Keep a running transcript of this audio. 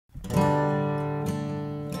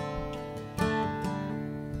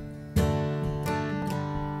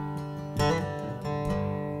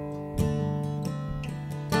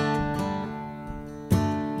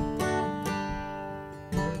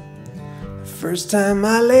first time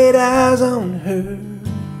I laid eyes on her,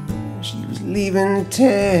 she was leaving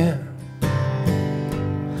town.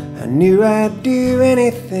 I knew I'd do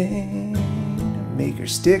anything to make her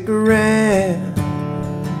stick around.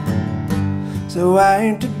 So I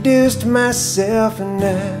introduced myself and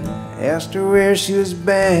I asked her where she was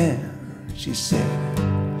bound. She said,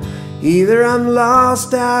 either I'm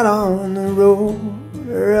lost out on the road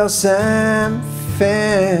or else I'm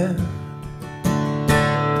found.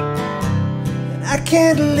 And I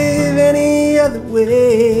can't live any other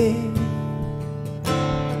way.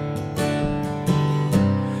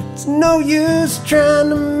 It's no use trying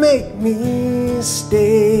to make me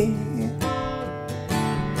stay.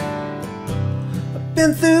 I've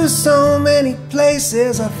been through so many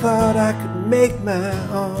places I thought I could make my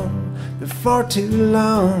own, but for too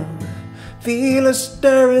long feel a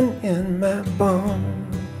stirring in my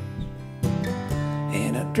bones,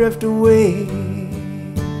 and I drift away.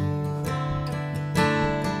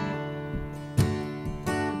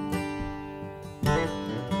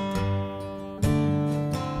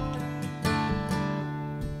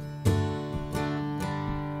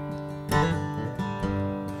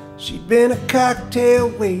 She'd been a cocktail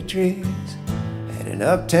waitress at an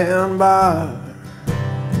uptown bar.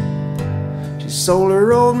 She sold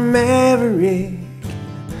her old Maverick,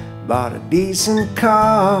 bought a decent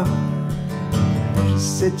car. She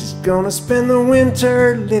said she's gonna spend the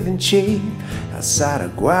winter living cheap outside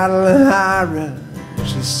of Guadalajara.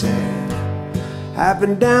 She said, I've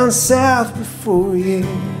been down south before you,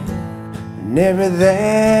 never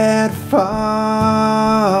that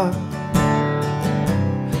far.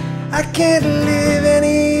 I can't live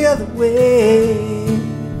any other way.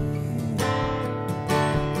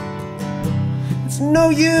 It's no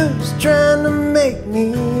use trying to make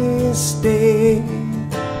me stay.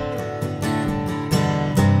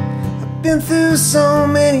 I've been through so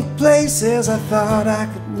many places I thought I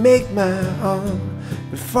could make my own,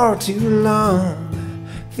 but for too long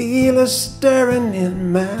feel a stirring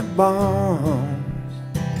in my bones,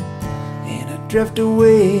 and I drift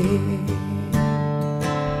away.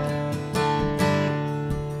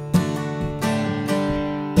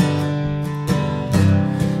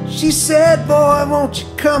 She said, boy, won't you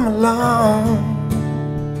come along?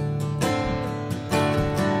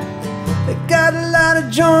 They got a lot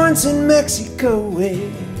of joints in Mexico where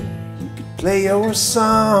you could play your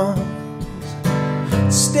songs.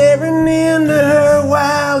 Staring into her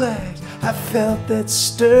wild eyes, I felt that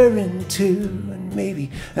stirring too. And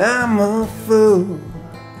maybe I'm a fool,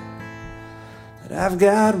 but I've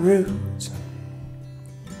got roots,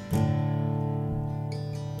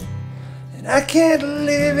 and I can't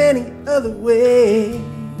live any other way.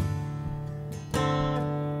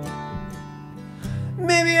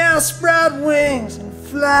 Maybe I'll sprout wings and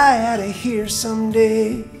fly out of here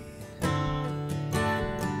someday.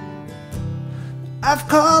 I've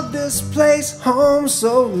called this place home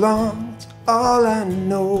so long, it's all I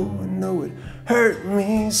know. I know it hurt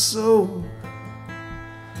me so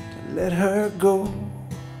to let her go.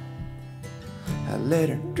 I let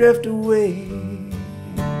her drift away.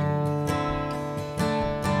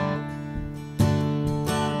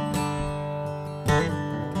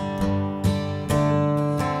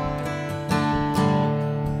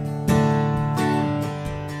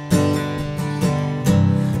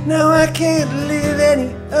 Now I can't live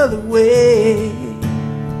any other way.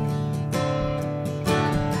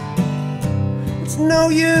 It's no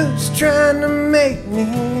use trying to make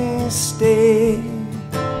me stay.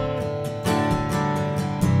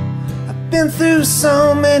 I've been through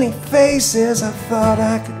so many faces I thought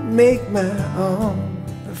I could make my own,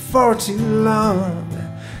 but for too long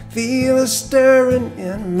I feel a stirring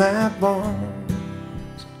in my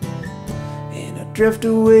bones, and I drift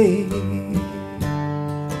away.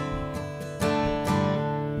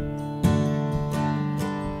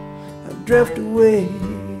 Drift away.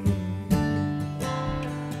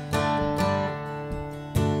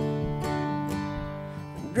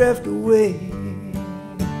 Drift away.